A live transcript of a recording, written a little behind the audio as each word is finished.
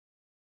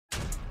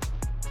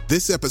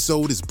This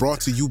episode is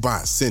brought to you by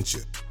Essentia.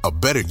 A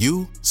better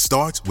you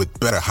starts with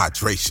better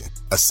hydration.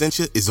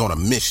 Essentia is on a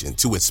mission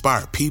to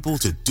inspire people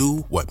to do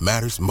what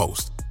matters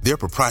most. Their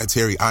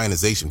proprietary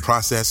ionization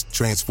process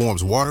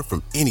transforms water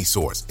from any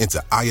source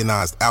into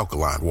ionized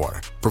alkaline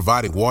water,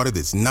 providing water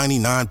that's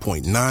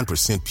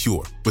 99.9%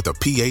 pure with a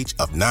pH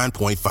of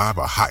 9.5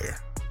 or higher.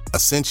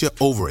 Essentia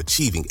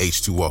Overachieving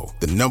H2O,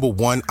 the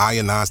 #1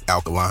 ionized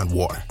alkaline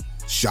water.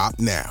 Shop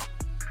now.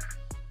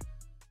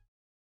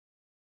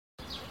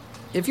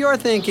 If you're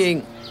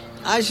thinking,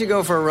 I should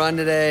go for a run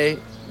today,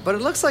 but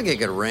it looks like it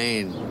could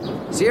rain,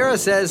 Sierra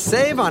says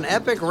save on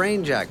Epic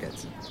rain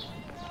jackets.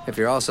 If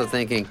you're also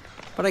thinking,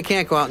 but I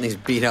can't go out in these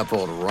beat-up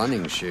old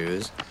running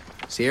shoes,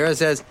 Sierra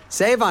says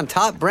save on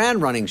top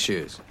brand running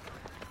shoes.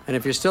 And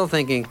if you're still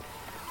thinking,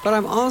 but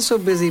I'm also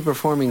busy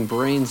performing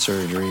brain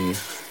surgery,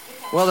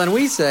 well then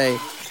we say,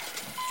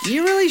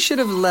 you really should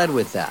have led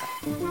with that.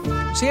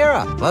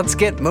 Sierra, let's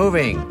get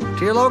moving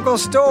to your local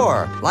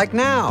store, like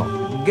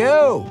now.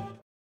 Go!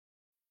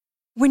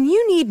 When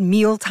you need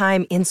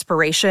mealtime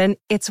inspiration,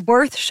 it's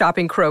worth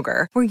shopping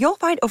Kroger, where you'll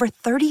find over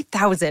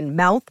 30,000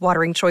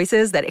 mouth-watering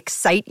choices that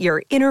excite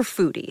your inner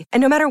foodie. And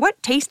no matter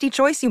what tasty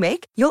choice you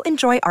make, you'll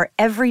enjoy our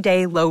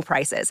everyday low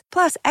prices,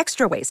 plus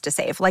extra ways to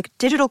save, like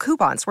digital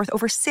coupons worth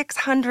over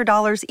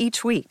 $600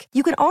 each week.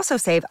 You can also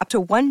save up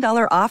to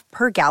 $1 off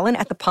per gallon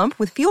at the pump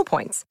with fuel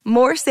points.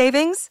 More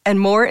savings and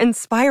more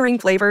inspiring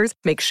flavors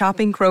make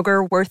shopping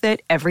Kroger worth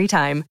it every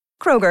time.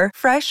 Kroger,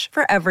 fresh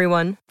for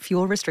everyone.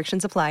 Fuel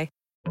restrictions apply.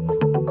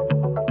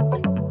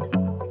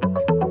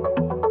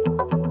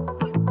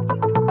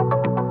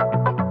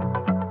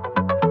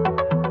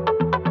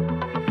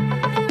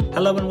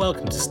 Hello and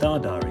welcome to Star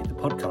Diary, the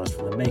podcast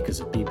from the makers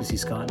of BBC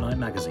Sky at Night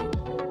magazine.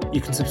 You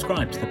can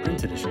subscribe to the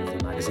print edition of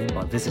the magazine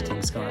by visiting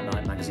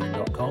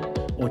skyatnightmagazine.com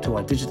or to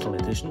our digital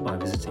edition by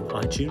visiting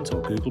iTunes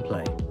or Google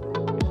Play.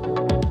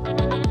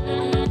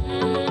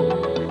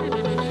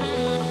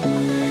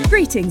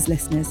 Greetings,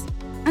 listeners,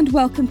 and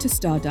welcome to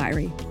Star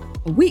Diary,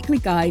 a weekly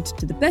guide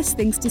to the best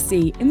things to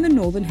see in the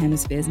Northern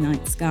Hemisphere's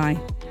night sky.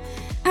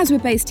 As we're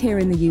based here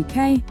in the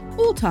UK,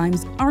 all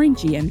times are in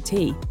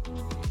GMT.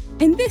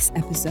 In this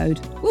episode,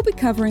 we'll be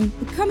covering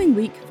the coming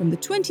week from the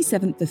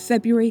 27th of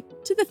February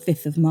to the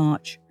 5th of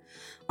March.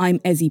 I'm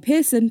Ezzy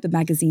Pearson, the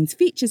magazine's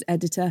features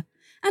editor,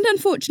 and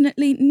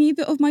unfortunately,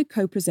 neither of my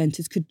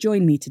co-presenters could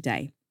join me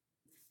today.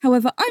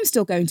 However, I'm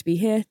still going to be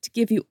here to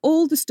give you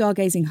all the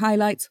stargazing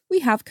highlights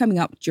we have coming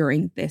up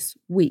during this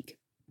week.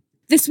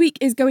 This week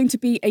is going to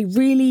be a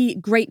really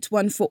great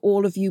one for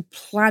all of you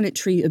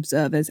planetary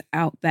observers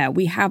out there.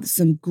 We have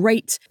some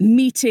great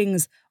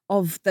meetings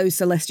of those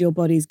celestial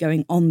bodies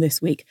going on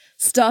this week,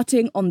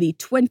 starting on the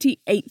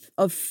 28th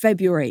of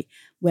February,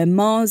 where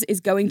Mars is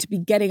going to be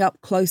getting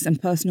up close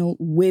and personal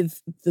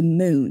with the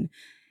moon.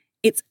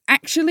 It's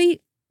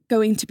actually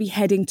going to be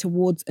heading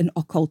towards an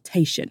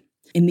occultation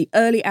in the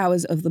early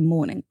hours of the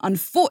morning.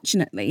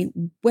 Unfortunately,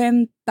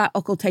 when that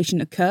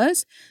occultation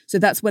occurs, so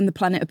that's when the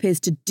planet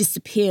appears to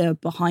disappear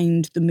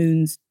behind the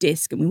moon's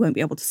disk and we won't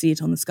be able to see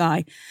it on the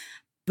sky.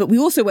 But we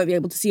also won't be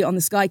able to see it on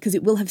the sky because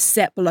it will have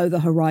set below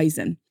the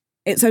horizon.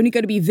 It's only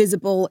going to be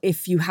visible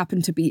if you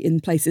happen to be in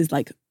places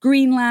like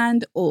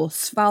Greenland or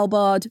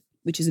Svalbard,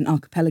 which is an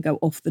archipelago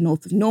off the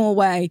north of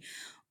Norway,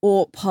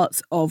 or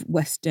parts of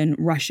Western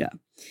Russia.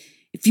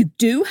 If you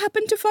do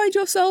happen to find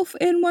yourself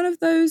in one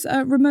of those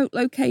remote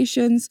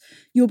locations,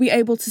 you'll be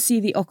able to see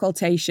the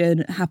occultation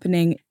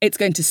happening. It's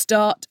going to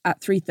start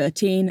at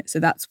 3:13, so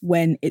that's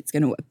when it's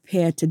going to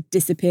appear to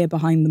disappear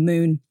behind the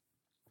moon.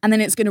 And then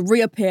it's going to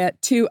reappear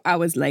 2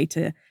 hours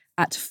later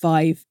at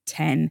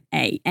 5:10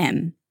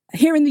 a.m.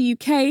 Here in the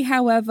UK,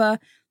 however,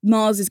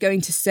 Mars is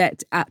going to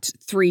set at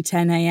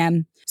 3:10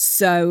 a.m.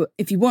 So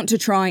if you want to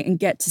try and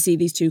get to see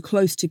these two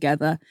close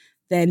together,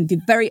 then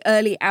the very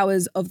early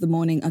hours of the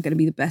morning are going to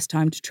be the best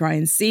time to try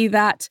and see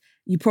that.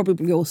 You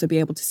probably also be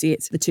able to see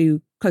the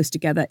two close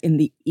together in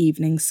the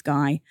evening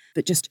sky,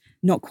 but just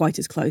not quite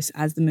as close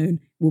as the moon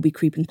will be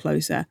creeping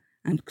closer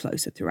and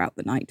closer throughout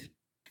the night.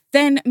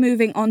 Then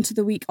moving on to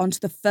the week, onto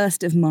the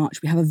 1st of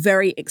March, we have a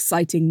very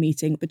exciting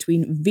meeting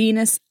between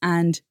Venus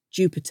and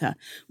Jupiter,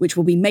 which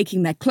will be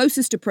making their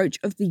closest approach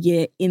of the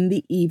year in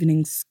the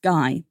evening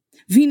sky.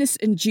 Venus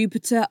and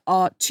Jupiter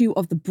are two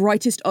of the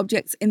brightest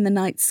objects in the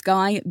night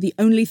sky. The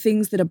only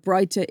things that are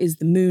brighter is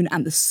the moon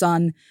and the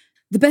sun.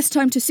 The best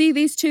time to see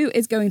these two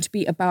is going to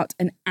be about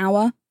an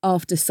hour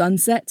after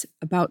sunset,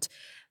 about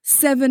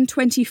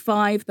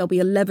 7:25. There'll be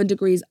 11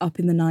 degrees up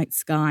in the night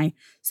sky,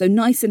 so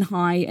nice and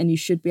high, and you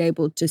should be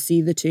able to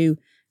see the two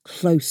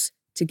close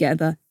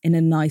together in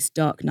a nice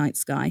dark night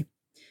sky.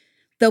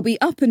 They'll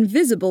be up and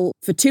visible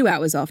for 2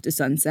 hours after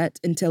sunset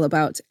until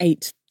about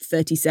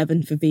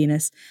 8:37 for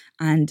Venus,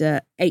 and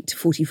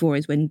 8:44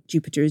 is when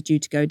Jupiter is due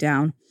to go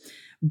down.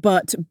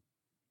 But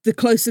the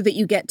closer that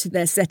you get to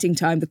their setting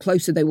time, the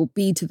closer they will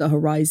be to the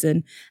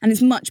horizon, and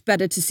it's much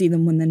better to see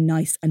them when they're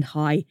nice and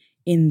high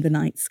in the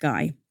night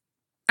sky.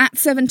 At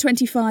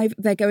 7:25,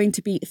 they're going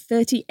to be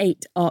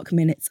 38 arc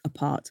minutes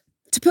apart.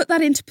 To put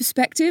that into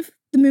perspective,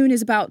 the moon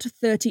is about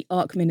 30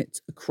 arc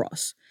minutes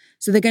across.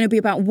 So they're going to be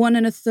about 1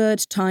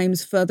 1/3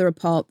 times further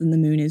apart than the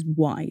moon is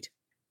wide.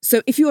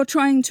 So if you're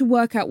trying to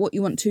work out what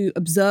you want to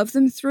observe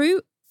them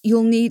through,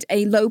 you'll need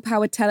a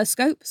low-powered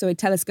telescope, so a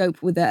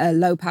telescope with a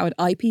low-powered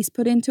eyepiece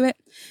put into it,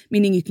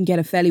 meaning you can get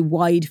a fairly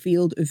wide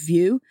field of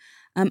view.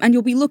 And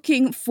you'll be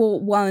looking for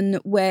one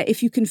where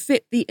if you can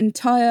fit the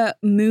entire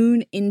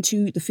moon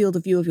into the field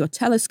of view of your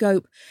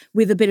telescope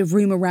with a bit of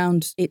room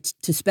around it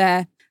to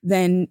spare,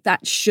 then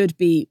that should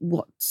be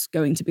what's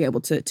going to be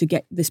able to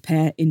get this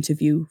pair into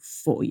view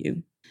for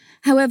you.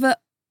 However,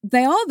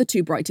 they are the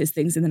two brightest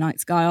things in the night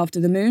sky after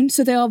the moon,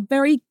 so they are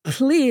very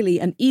clearly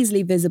and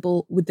easily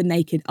visible with the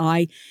naked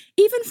eye,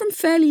 even from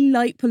fairly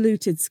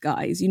light-polluted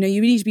skies. You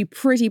need to be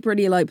pretty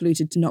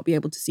light-polluted to not be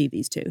able to see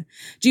these two.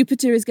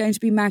 Jupiter is going to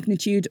be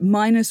magnitude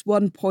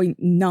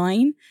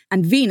 -1.9,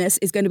 and Venus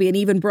is going to be an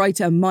even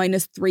brighter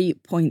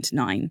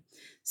 -3.9.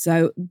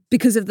 So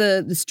because of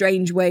the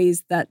strange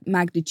ways that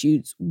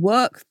magnitudes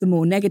work, the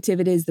more negative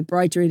it is, the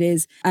brighter it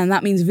is. And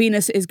that means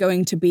Venus is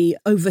going to be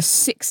over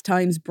 6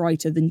 times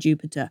brighter than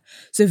Jupiter.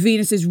 So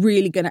Venus is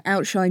really going to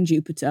outshine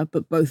Jupiter,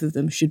 but both of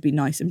them should be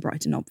nice and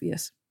bright and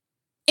obvious.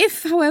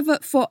 If, however,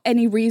 for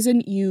any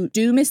reason you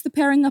do miss the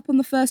pairing up on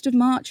the 1st of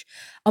March,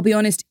 I'll be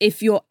honest,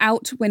 if you're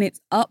out when it's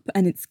up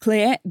and it's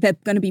clear, they're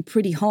going to be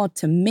pretty hard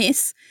to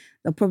miss.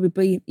 They'll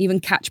probably even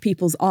catch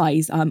people's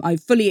eyes. I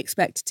fully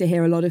expect to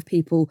hear a lot of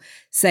people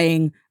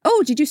saying,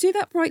 "Oh, did you see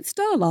that bright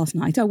star last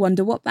night? I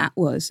wonder what that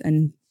was."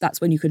 And that's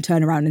when you can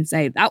turn around and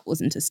say, that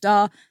wasn't a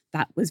star,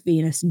 that was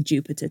Venus and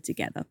Jupiter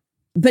together.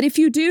 But if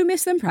you do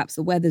miss them, perhaps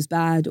the weather's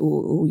bad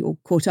or you're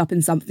caught up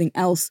in something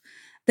else,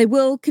 they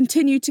will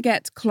continue to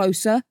get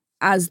closer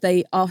after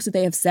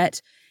they have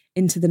set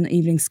into the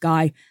evening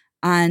sky.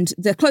 And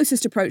the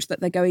closest approach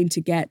that they're going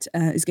to get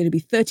is going to be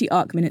 30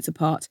 arc minutes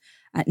apart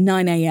at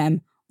 9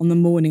 a.m. on the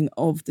morning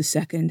of the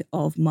 2nd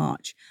of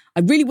March.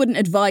 I really wouldn't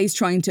advise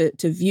trying to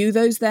view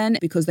those then,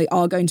 because they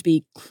are going to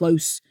be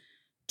close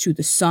to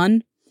the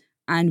sun,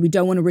 and we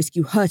don't want to risk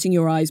you hurting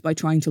your eyes by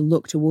trying to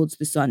look towards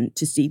the sun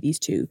to see these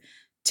two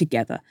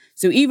together.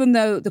 So even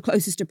though the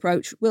closest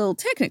approach will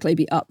technically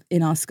be up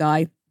in our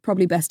sky,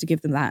 probably best to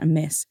give them that and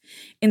miss.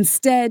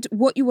 Instead,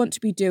 what you want to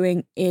be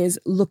doing is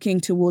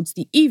looking towards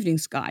the evening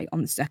sky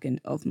on the 2nd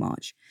of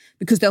March,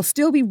 because they'll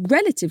still be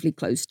relatively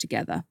close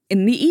together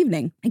in the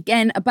evening.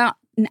 Again, about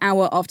an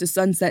hour after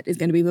sunset is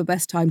going to be the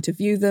best time to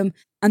view them,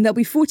 and they'll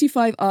be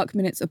 45 arc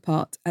minutes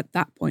apart at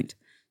that point.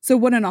 So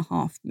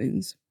 1.5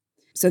 moons.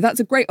 So that's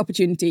a great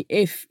opportunity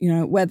if,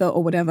 weather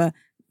or whatever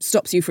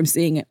stops you from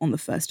seeing it on the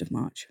 1st of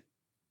March.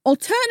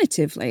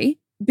 Alternatively,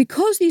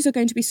 because these are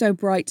going to be so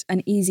bright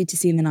and easy to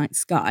see in the night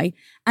sky,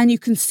 and you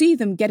can see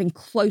them getting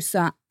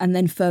closer and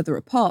then further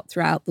apart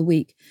throughout the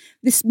week,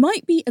 this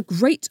might be a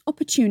great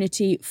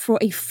opportunity for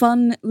a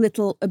fun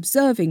little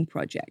observing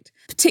project,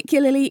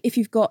 particularly if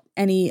you've got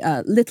any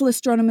little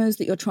astronomers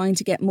that you're trying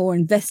to get more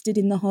invested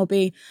in the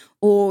hobby,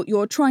 or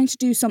you're trying to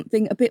do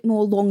something a bit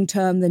more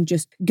long-term than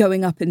just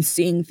going up and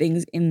seeing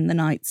things in the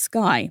night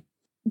sky.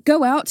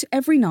 Go out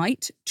every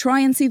night,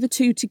 try and see the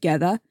two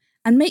together,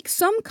 and make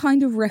some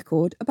kind of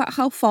record about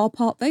how far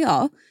apart they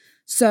are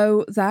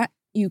so that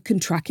you can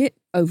track it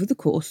over the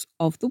course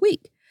of the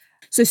week.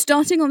 So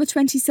starting on the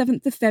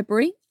 27th of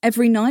February,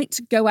 every night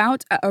go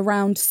out at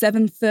around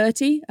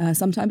 7:30,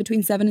 sometime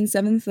between 7 and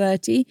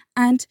 7:30,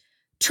 and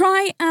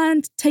try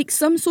and take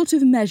some sort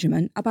of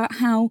measurement about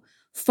how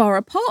far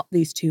apart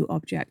these two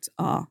objects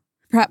are.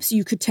 Perhaps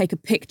you could take a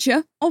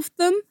picture of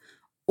them,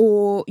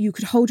 or you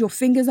could hold your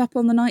fingers up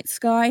on the night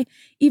sky,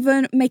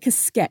 even make a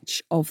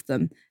sketch of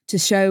them to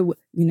show,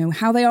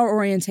 how they are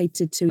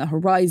orientated to the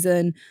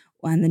horizon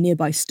and the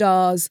nearby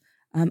stars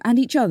and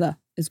each other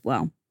as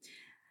well.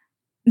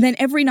 Then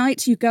every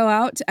night you go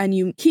out and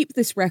you keep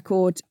this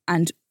record,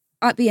 and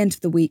at the end of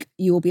the week,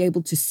 you will be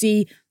able to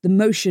see the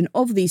motion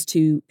of these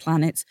two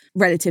planets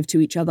relative to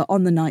each other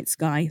on the night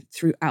sky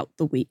throughout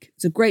the week.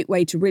 It's a great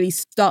way to really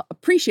start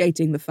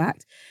appreciating the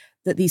fact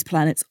that these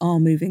planets are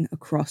moving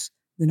across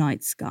the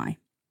night sky.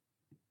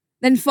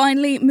 Then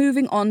finally,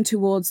 moving on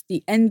towards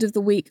the end of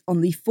the week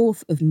on the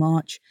 4th of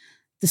March,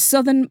 the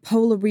southern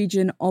polar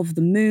region of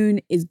the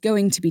moon is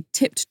going to be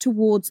tipped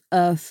towards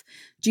Earth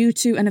due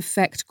to an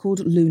effect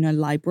called lunar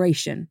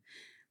libration.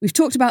 We've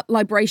talked about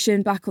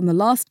libration back on the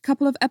last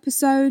couple of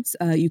episodes.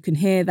 You can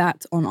hear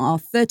that on our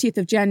 30th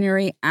of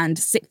January and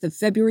 6th of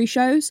February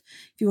shows,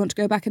 if you want to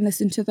go back and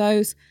listen to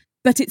those.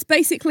 But it's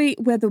basically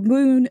where the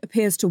moon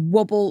appears to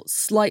wobble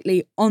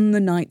slightly on the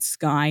night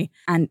sky.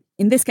 And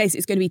in this case,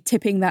 it's going to be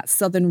tipping that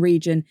southern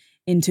region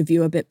into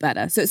view a bit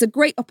better. So it's a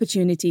great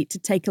opportunity to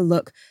take a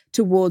look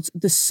towards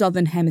the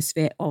southern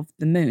hemisphere of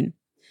the moon.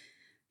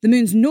 The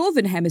moon's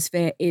northern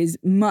hemisphere is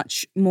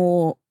much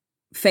more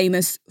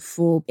famous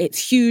for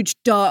its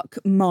huge dark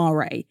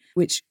mare,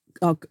 which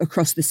are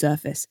across the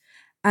surface.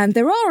 And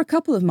there are a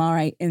couple of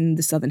mare in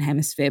the southern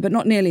hemisphere, but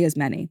not nearly as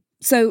many.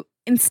 So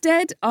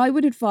instead, I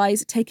would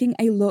advise taking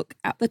a look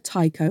at the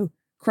Tycho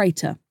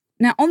crater.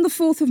 Now, on the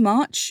 4th of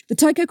March, the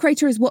Tycho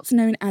crater is what's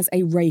known as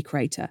a ray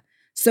crater.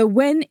 So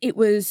when it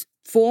was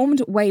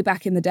formed way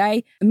back in the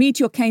day. A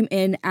meteor came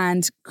in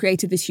and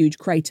created this huge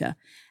crater.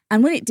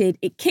 And when it did,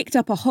 it kicked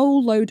up a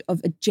whole load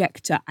of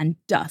ejecta and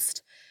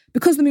dust.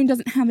 Because the moon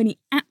doesn't have any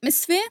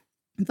atmosphere,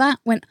 that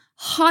went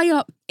high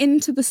up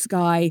into the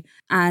sky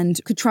and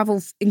could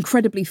travel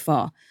incredibly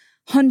far,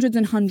 hundreds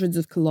and hundreds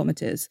of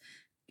kilometers.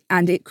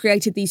 And it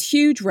created these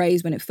huge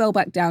rays when it fell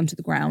back down to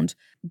the ground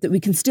that we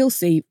can still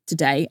see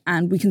today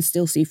and we can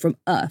still see from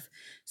Earth.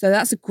 So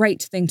that's a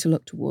great thing to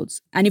look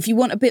towards. And if you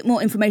want a bit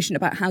more information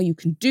about how you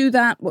can do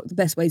that, what the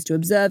best ways to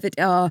observe it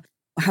are,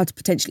 how to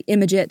potentially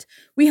image it,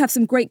 we have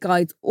some great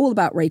guides all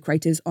about ray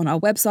craters on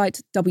our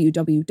website,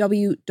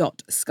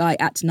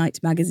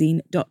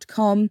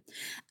 www.skyatnightmagazine.com.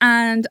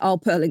 And I'll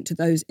put a link to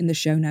those in the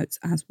show notes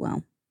as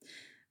well.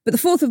 But the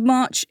 4th of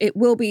March, it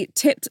will be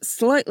tipped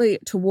slightly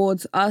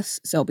towards us,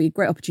 so it'll be a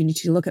great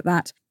opportunity to look at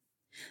that.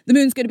 The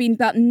moon's going to be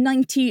about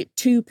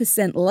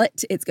 92%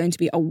 lit. It's going to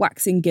be a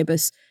waxing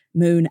gibbous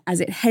moon as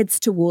it heads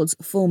towards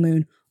full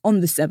moon on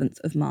the 7th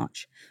of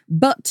March.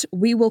 But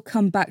we will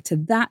come back to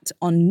that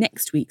on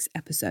next week's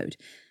episode.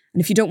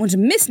 And if you don't want to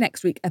miss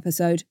next week's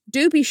episode,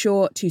 do be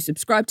sure to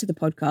subscribe to the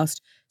podcast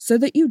so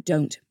that you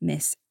don't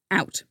miss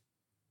out.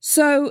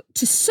 So,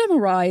 to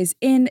summarise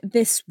in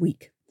this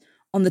week,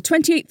 on the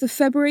 28th of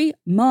February,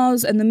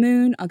 Mars and the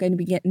moon are going to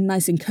be getting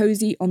nice and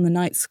cosy on the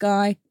night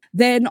sky.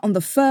 Then on the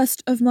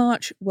 1st of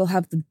March, we'll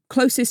have the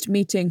closest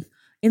meeting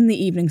in the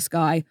evening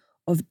sky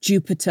of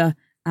Jupiter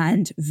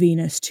and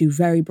Venus, two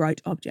very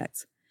bright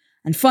objects.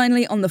 And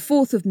finally, on the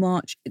 4th of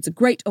March, it's a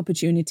great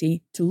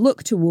opportunity to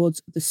look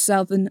towards the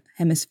southern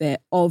hemisphere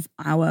of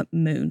our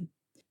moon.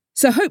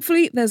 So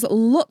hopefully there's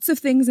lots of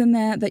things in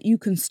there that you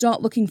can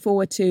start looking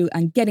forward to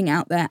and getting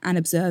out there and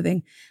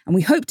observing. And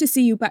we hope to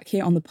see you back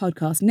here on the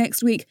podcast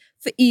next week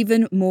for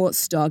even more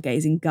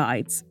stargazing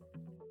guides.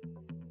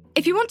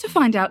 If you want to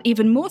find out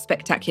even more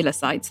spectacular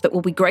sights that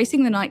will be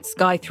gracing the night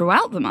sky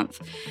throughout the month,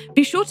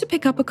 be sure to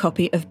pick up a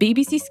copy of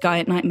BBC Sky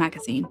at Night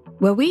magazine,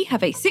 where we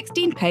have a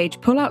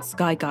 16-page pull-out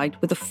sky guide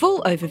with a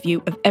full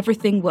overview of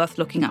everything worth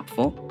looking up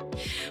for.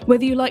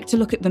 Whether you like to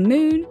look at the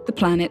moon, the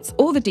planets,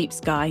 or the deep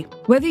sky,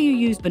 whether you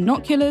use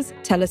binoculars,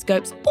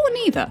 telescopes, or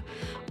neither,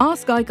 our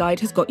sky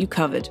guide has got you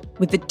covered,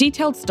 with the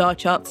detailed star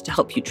charts to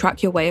help you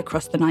track your way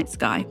across the night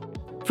sky.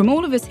 From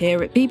all of us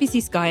here at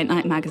BBC Sky at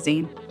Night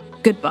magazine,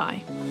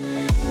 goodbye.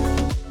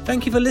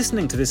 Thank you for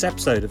listening to this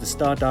episode of the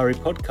Star Diary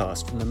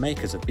podcast from the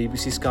makers of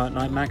BBC Sky at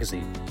Night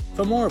magazine.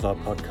 For more of our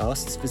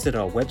podcasts, visit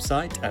our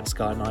website at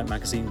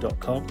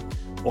skyatnightmagazine.com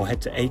or head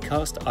to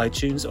Acast,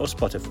 iTunes or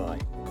Spotify.